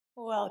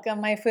Welcome,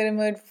 my Food and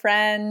Mood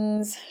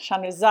friends.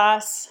 Chandra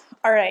Zas.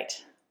 All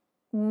right,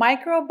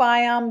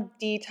 microbiome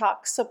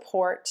detox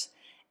support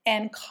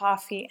and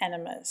coffee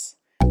enemas.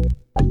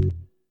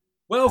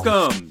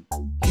 Welcome!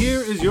 Here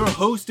is your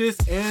hostess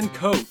and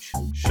coach,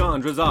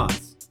 Chandra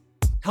Zas,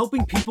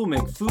 helping people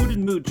make food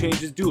and mood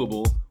changes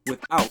doable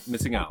without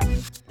missing out.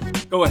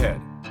 Go ahead,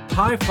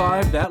 high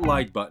five that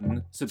like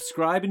button,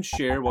 subscribe and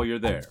share while you're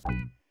there.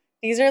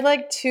 These are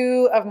like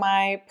two of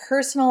my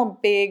personal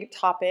big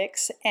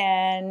topics,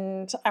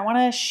 and I want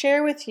to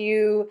share with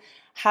you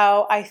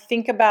how I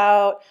think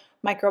about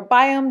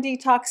microbiome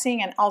detoxing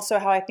and also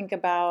how I think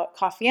about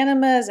coffee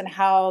enemas and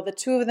how the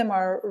two of them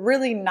are a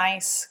really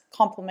nice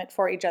complement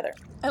for each other.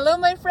 Hello,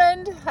 my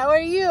friend. How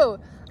are you?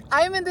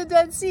 I'm in the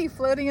Dead Sea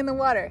floating in the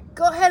water.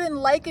 Go ahead and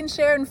like and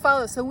share and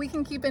follow so we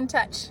can keep in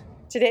touch.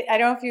 Today, I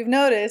don't know if you've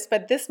noticed,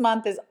 but this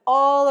month is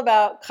all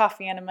about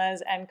coffee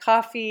enemas and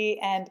coffee,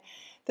 and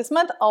this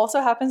month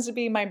also happens to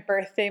be my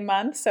birthday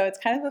month, so it's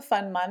kind of a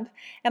fun month.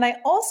 And I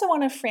also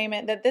want to frame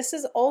it that this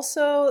is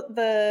also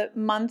the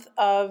month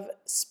of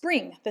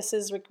spring. This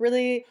is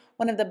really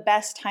one of the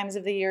best times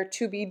of the year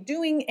to be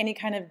doing any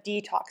kind of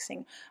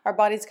detoxing. Our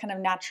bodies kind of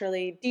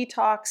naturally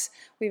detox.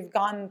 We've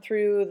gone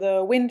through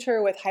the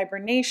winter with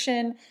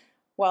hibernation.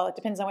 Well, it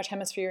depends on which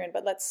hemisphere you're in,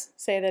 but let's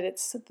say that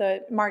it's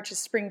the March is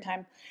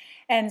springtime.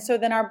 And so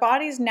then our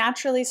bodies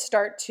naturally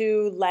start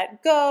to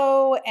let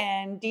go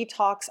and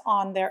detox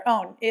on their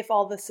own if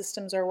all the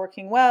systems are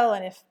working well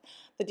and if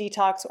the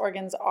detox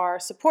organs are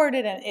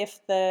supported and if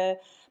the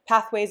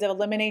pathways of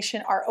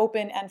elimination are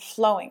open and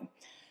flowing.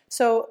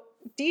 So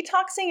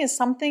detoxing is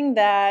something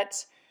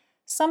that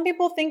some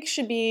people think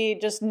should be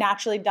just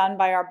naturally done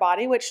by our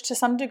body, which to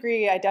some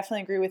degree I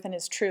definitely agree with and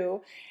is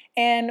true.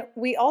 And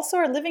we also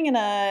are living in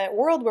a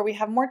world where we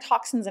have more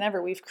toxins than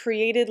ever. We've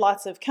created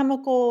lots of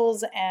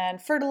chemicals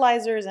and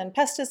fertilizers and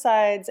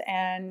pesticides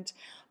and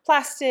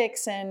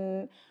plastics,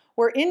 and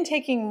we're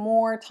intaking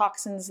more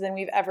toxins than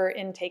we've ever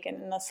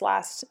intaken in this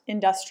last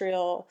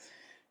industrial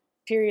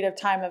period of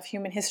time of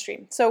human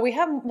history. So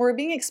we're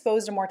being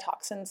exposed to more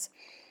toxins.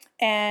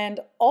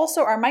 And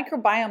also our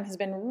microbiome has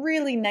been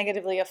really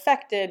negatively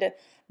affected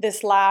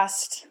this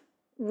last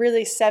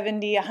really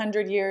 70,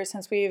 100 years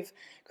since we've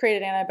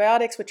created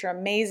antibiotics, which are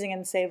amazing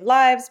and save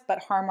lives, but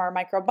harm our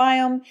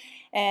microbiome.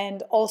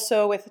 And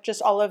also with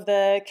just all of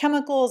the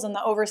chemicals and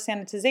the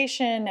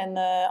over-sanitization and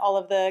all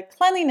of the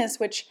cleanliness,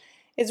 which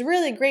is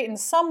really great in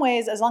some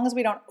ways as long as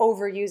we don't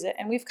overuse it.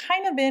 And we've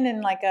kind of been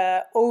in like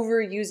a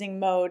overusing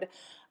mode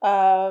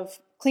of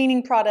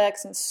cleaning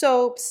products and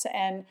soaps,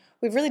 and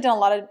we've really done a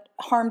lot of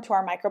harm to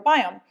our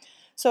microbiome.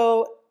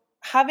 So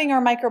having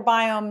our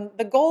microbiome,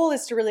 the goal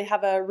is to really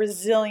have a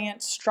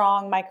resilient,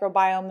 strong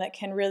microbiome that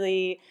can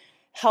really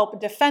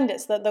help defend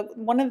us.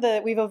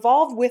 We've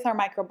evolved with our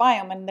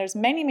microbiome, and there's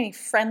many, many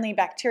friendly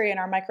bacteria in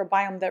our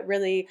microbiome that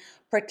really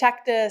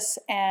protect us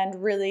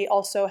and really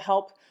also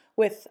help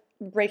with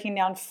breaking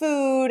down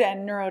food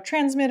and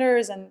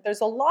neurotransmitters. And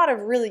there's a lot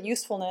of really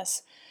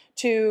usefulness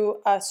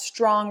to a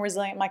strong,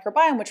 resilient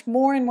microbiome, which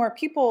more and more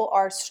people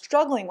are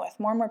struggling with.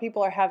 More and more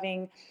people are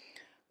having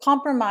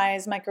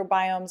compromised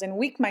microbiomes and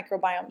weak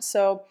microbiomes.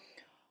 So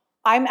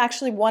I'm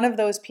actually one of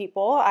those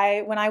people.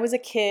 When I was a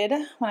kid,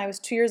 when I was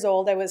 2 years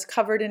old, I was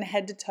covered in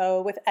head to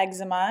toe with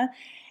eczema.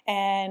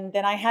 And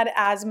then I had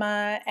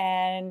asthma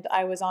and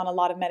I was on a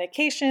lot of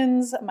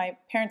medications. My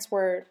parents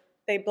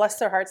they blessed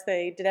their hearts.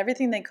 They did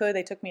everything they could.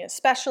 They took me to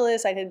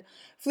specialists. I did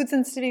food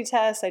sensitivity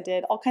tests. I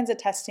did all kinds of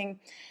testing.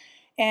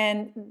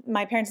 And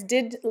my parents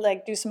did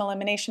do some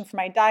elimination for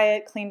my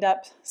diet, cleaned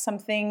up some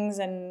things,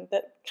 and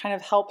that kind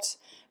of helped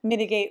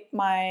mitigate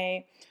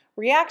my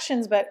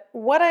reactions. But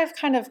what I've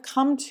kind of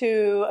come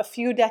to a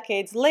few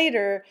decades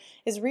later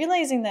is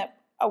realizing that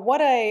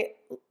what I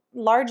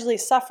largely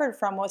suffered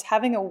from was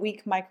having a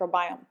weak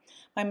microbiome.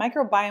 My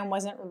microbiome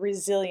wasn't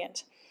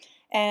resilient.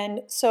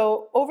 And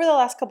so over the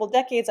last couple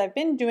decades, I've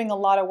been doing a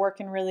lot of work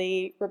in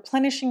really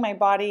replenishing my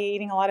body,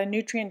 eating a lot of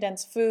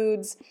nutrient-dense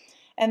foods,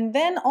 and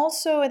then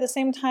also at the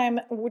same time,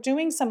 we're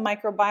doing some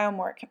microbiome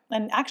work.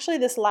 And actually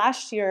this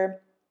last year,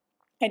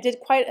 I did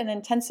quite an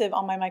intensive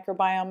on my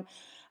microbiome.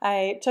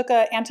 I took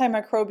an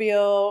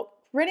antimicrobial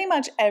pretty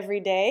much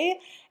every day,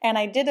 and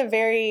I did a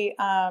very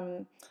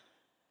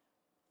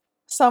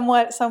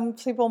somewhat, some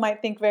people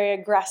might think very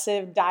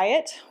aggressive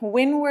diet.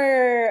 When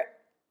we're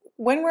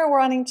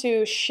wanting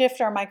to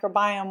shift our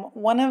microbiome,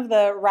 one of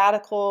the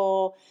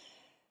radical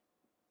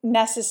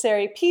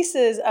necessary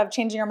pieces of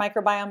changing our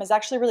microbiome is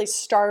actually really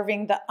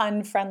starving the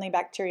unfriendly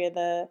bacteria,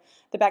 the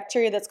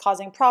bacteria that's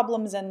causing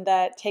problems and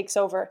that takes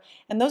over.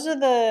 And those are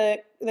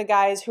the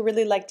guys who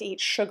really like to eat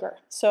sugar.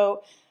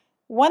 So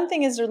one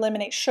thing is to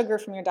eliminate sugar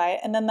from your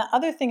diet, and then the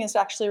other thing is to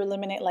actually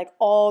eliminate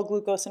all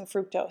glucose and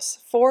fructose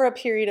for a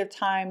period of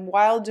time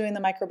while doing the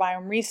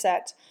microbiome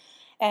reset.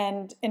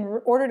 And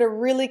in order to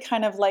really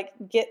kind of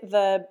get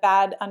the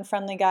bad,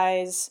 unfriendly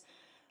guys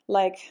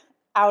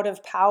out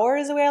of power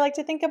is the way I like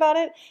to think about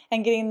it,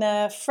 and getting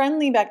the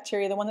friendly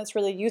bacteria, the one that's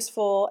really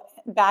useful,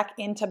 back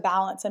into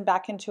balance and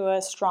back into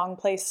a strong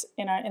place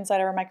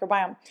inside our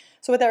microbiome.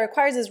 So what that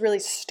requires is really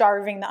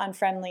starving the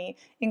unfriendly,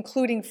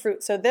 including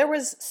fruit. So there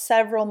was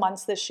several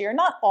months this year,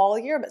 not all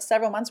year, but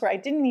several months where I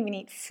didn't even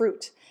eat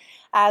fruit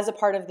as a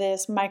part of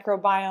this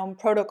microbiome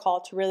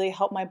protocol to really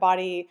help my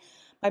body's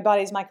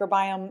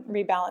microbiome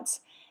rebalance.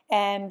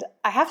 And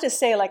I have to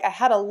say, like, I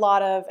had a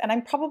lot of, and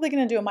I'm probably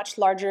going to do a much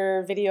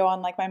larger video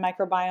on like my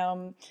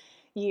microbiome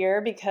year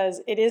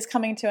because it is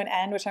coming to an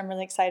end, which I'm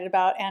really excited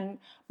about. And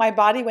my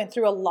body went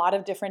through a lot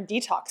of different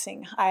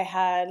detoxing. I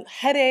had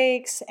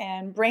headaches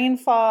and brain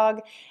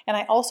fog, and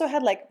I also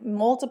had like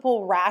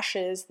multiple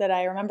rashes that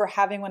I remember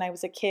having when I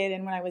was a kid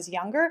and when I was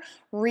younger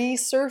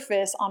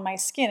resurface on my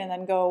skin and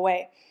then go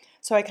away.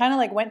 So I kind of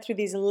like went through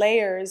these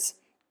layers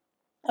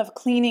of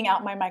cleaning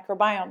out my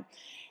microbiome.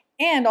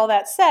 And all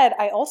that said,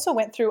 I also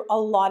went through a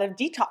lot of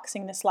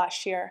detoxing this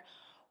last year.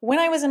 When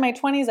I was in my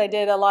 20s, I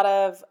did a lot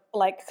of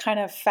like kind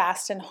of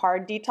fast and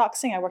hard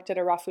detoxing. I worked at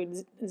a raw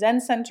food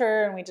Zen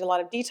center and we did a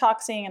lot of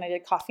detoxing, and I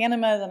did coffee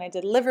enemas and I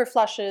did liver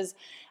flushes.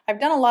 I've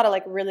done a lot of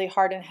like really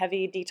hard and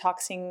heavy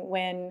detoxing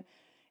when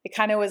it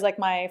kind of was like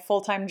my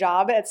full-time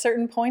job at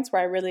certain points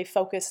where I really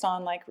focused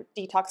on like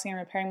detoxing and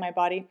repairing my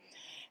body.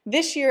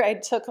 This year, I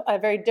took a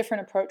very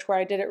different approach where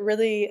I did it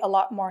really a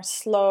lot more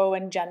slow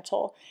and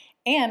gentle.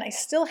 And I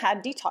still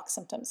had detox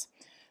symptoms.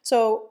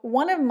 So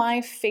one of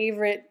my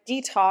favorite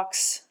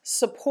detox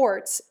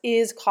supports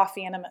is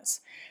coffee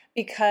enemas,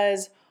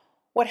 because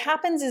what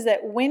happens is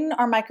that when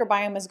our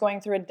microbiome is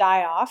going through a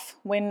die-off,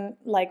 when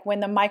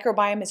the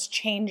microbiome is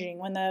changing,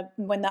 when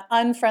the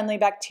unfriendly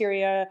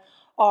bacteria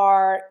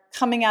are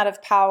coming out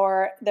of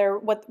power,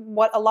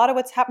 a lot of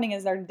what's happening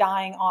is they're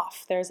dying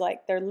off.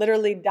 They're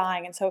literally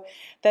dying. And so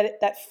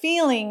that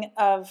feeling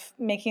of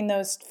making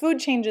those food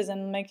changes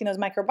and making those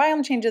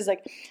microbiome changes,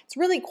 like, it's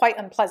really quite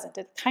unpleasant.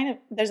 It kind of,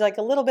 there's like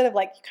a little bit of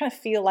like, you kind of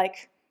feel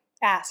like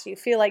ass, you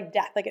feel like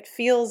death, like it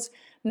feels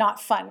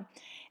not fun.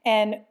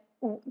 And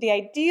the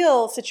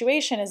ideal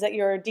situation is that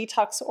your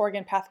detox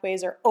organ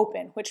pathways are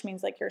open, which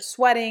means like you're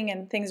sweating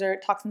and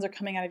toxins are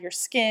coming out of your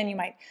skin. You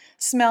might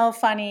smell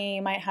funny.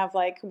 You might have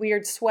like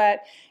weird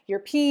sweat.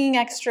 You're peeing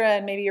extra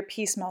and maybe your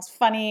pee smells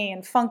funny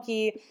and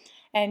funky,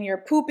 and you're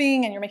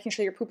pooping and you're making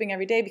sure you're pooping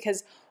every day,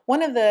 because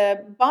one of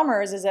the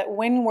bummers is that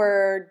when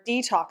we're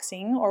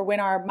detoxing, or when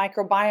our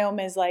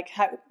microbiome is like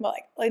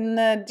in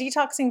the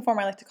detoxing form,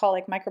 I like to call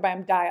like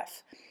microbiome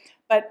die-off.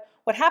 But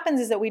what happens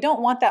is that we don't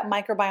want that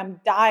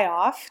microbiome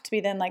die-off to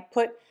be then like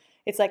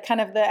it's like kind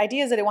of the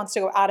idea is that it wants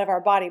to go out of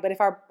our body. But if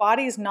our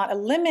body is not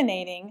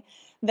eliminating,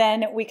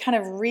 then we kind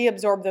of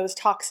reabsorb those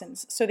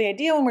toxins. So the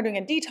idea when we're doing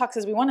a detox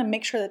is we want to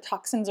make sure the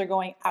toxins are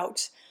going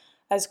out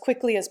as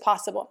quickly as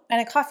possible. And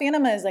a coffee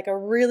enema is like a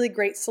really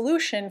great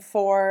solution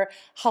for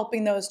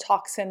helping those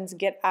toxins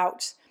get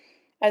out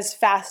as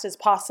fast as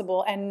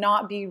possible and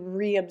not be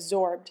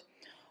reabsorbed.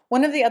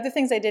 One of the other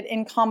things I did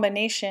in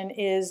combination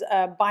is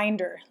a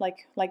binder,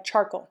 like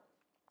charcoal.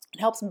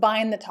 It helps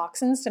bind the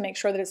toxins to make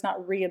sure that it's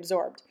not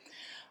reabsorbed.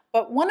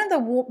 But one of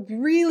the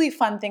really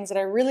fun things that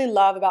I really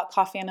love about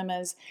coffee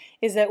enemas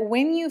is that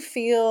when you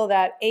feel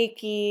that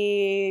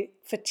achy,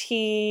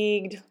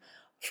 fatigued,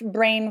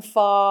 brain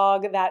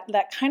fog,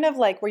 that kind of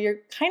like where you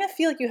kind of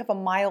feel like you have a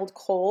mild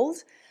cold.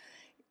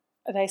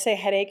 When I say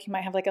headache, you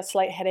might have like a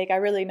slight headache. I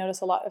really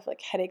notice a lot of like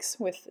headaches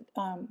with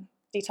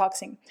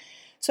detoxing.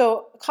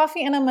 So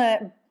coffee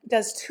enema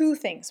does two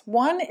things.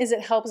 One is it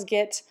helps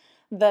get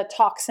the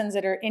toxins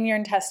that are in your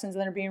intestines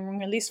that are being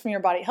released from your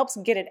body. It helps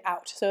get it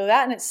out. So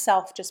that in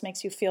itself just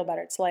makes you feel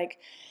better. It's like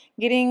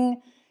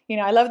getting,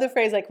 I love the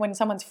phrase like when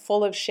someone's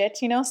full of shit,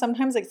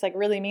 sometimes it's like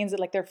really means that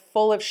like they're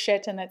full of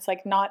shit and it's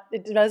like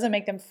it doesn't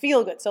make them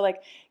feel good. So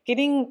like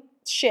getting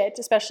shit,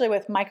 especially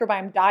with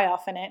microbiome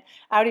die-off in it,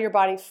 out of your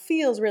body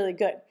feels really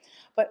good.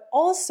 But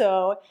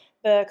also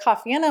the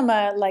coffee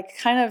enema,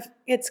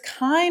 it's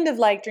kind of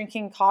like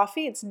drinking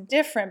coffee. It's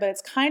different, but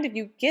it's kind of,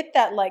 you get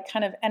that like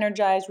kind of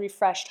energized,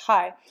 refreshed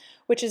high,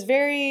 which is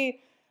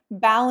very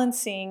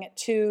balancing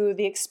to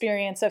the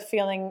experience of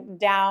feeling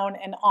down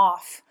and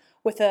off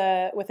with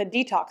a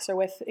detox, or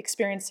with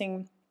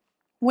experiencing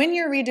when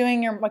you're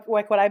redoing your,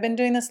 like what I've been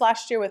doing this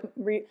last year with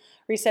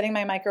resetting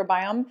my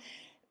microbiome,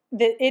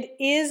 that it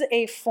is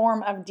a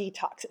form of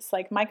detox. It's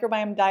like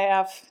microbiome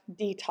die-off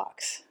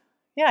detox.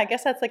 Yeah, I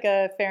guess that's like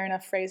a fair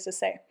enough phrase to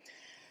say.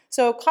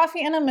 So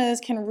coffee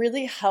enemas can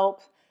really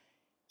help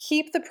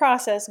keep the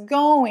process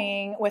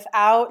going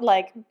without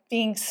like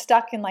being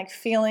stuck and like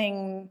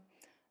feeling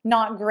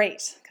not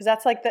great. Because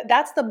that's like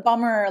that's the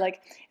bummer.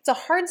 Like it's a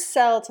hard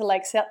sell to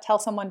like tell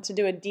someone to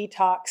do a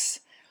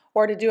detox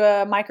or to do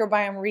a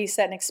microbiome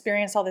reset and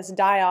experience all this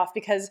die-off,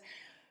 because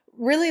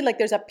really like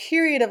there's a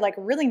period of like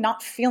really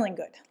not feeling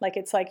good. Like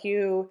it's like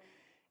you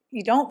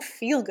don't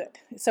feel good.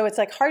 So it's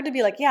like hard to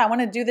be like, yeah, I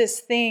want to do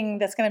this thing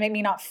that's going to make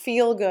me not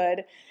feel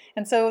good.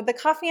 And so the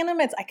coffee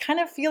enema, I kind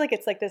of feel like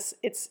it's like this,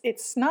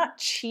 it's not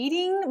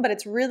cheating, but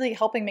it's really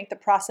helping make the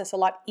process a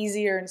lot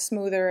easier and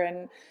smoother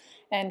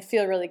and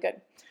feel really good.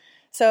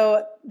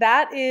 So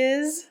that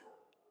is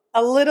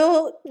a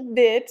little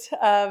bit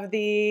of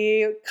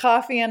the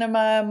coffee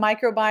enema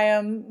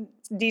microbiome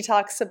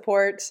detox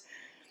support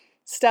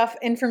stuff,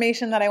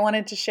 information that I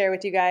wanted to share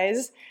with you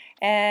guys.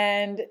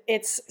 And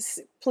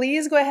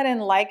please go ahead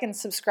and like and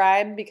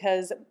subscribe,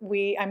 because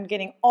I'm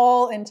getting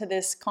all into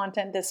this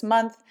content this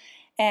month.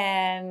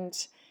 And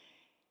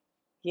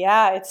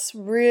yeah, it's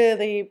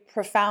really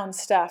profound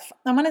stuff.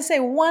 I'm going to say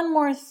one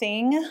more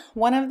thing.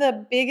 One of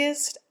the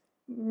biggest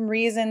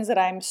reasons that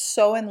I'm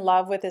so in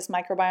love with this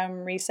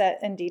microbiome reset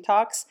and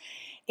detox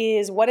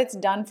is what it's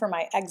done for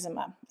my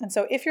eczema. And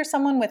so if you're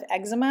someone with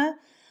eczema,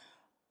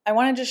 I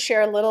want to just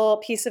share a little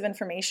piece of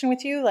information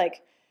with you.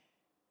 Like,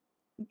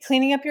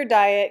 cleaning up your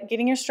diet,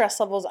 getting your stress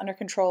levels under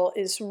control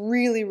is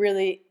really,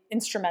 really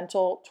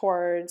instrumental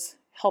towards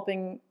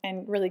helping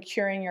and really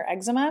curing your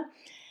eczema.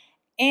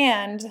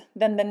 And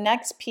then the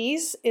next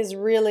piece is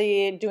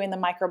really doing the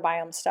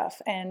microbiome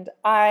stuff. And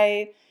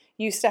I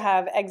used to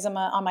have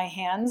eczema on my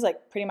hands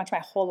like pretty much my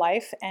whole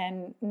life.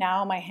 And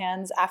now my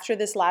hands, after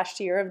this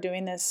last year of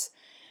doing this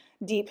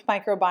deep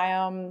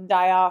microbiome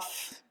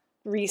die-off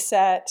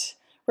reset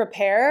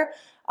repair,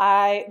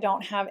 I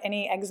don't have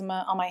any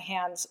eczema on my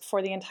hands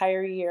for the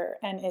entire year.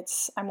 And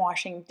I'm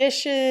washing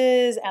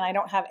dishes and I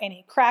don't have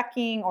any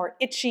cracking or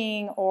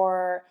itching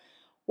or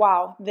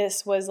wow,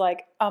 this was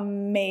like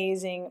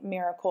amazing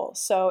miracle.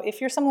 So if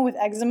you're someone with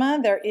eczema,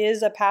 there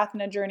is a path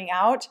and a journey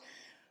out.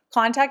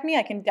 Contact me.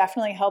 I can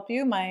definitely help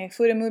you. My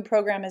food and mood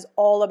program is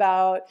all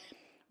about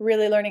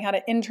really learning how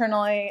to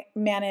internally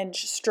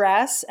manage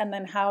stress and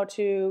then how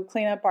to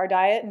clean up our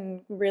diet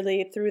and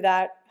really through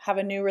that have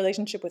a new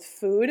relationship with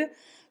food.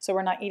 So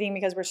we're not eating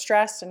because we're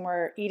stressed and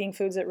we're eating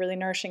foods that are really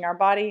nourishing our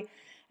body.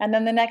 And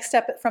then the next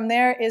step from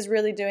there is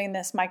really doing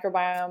this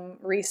microbiome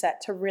reset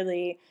to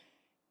really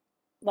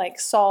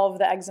solve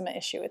the eczema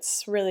issue.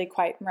 It's really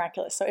quite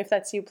miraculous. So if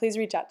that's you, please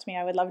reach out to me.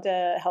 I would love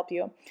to help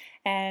you.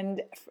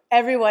 And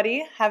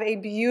everybody, have a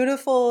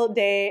beautiful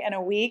day and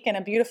a week and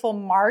a beautiful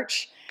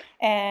March.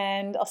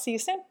 And I'll see you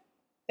soon.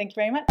 Thank you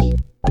very much.